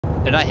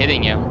They're not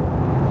hitting you.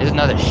 There's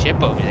another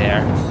ship over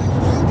there.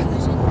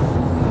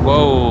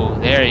 Whoa,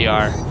 there you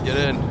are. Get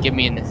in. Get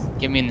me in this.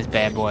 Get me in this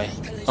bad boy.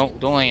 Oh,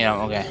 don't let me out.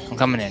 Okay, I'm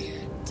coming in.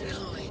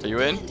 Are you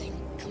in?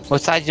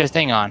 What side's your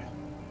thing on?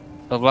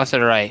 The left or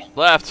the right?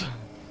 Left.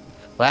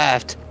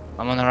 Left.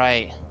 I'm on the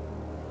right.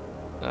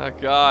 Oh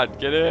God,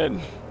 get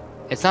in.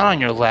 It's not on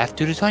your left,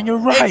 dude. It's on your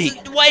right.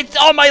 It's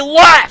on my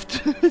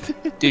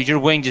left. Dude, your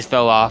wing just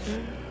fell off.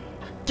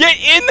 Get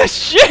in the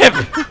ship.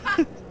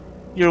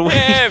 Your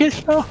wing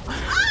just fell.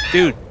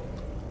 Dude,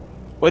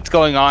 what's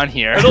going on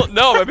here? I don't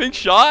know. Am I being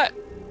shot?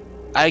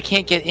 I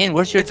can't get in.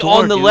 Where's your It's door,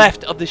 on the dude?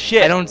 left of the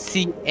ship. I don't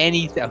see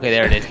anything. Okay,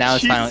 there it is. Now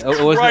it's finally. Jesus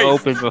It wasn't Christ.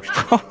 open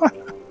before.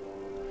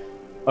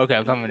 Okay,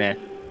 I'm coming in.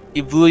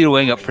 You blew your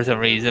wing up for some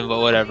reason, but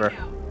whatever.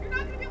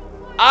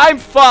 I'm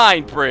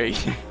fine, Bree.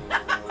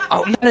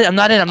 Oh, I'm not in. I'm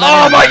not in. Oh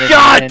I'm my not in,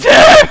 God, I'm not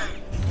in. Tim!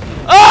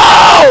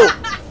 Oh!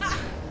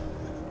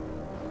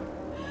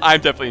 I'm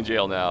definitely in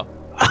jail now.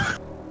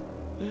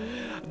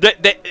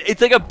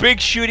 It's like a big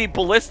shooty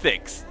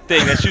ballistics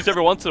thing that shoots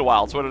every once in a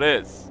while. That's what it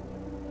is.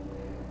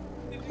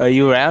 Are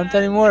you around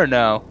anymore or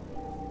no?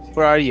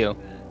 Where are you?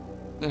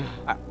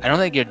 I don't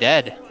think you're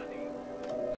dead.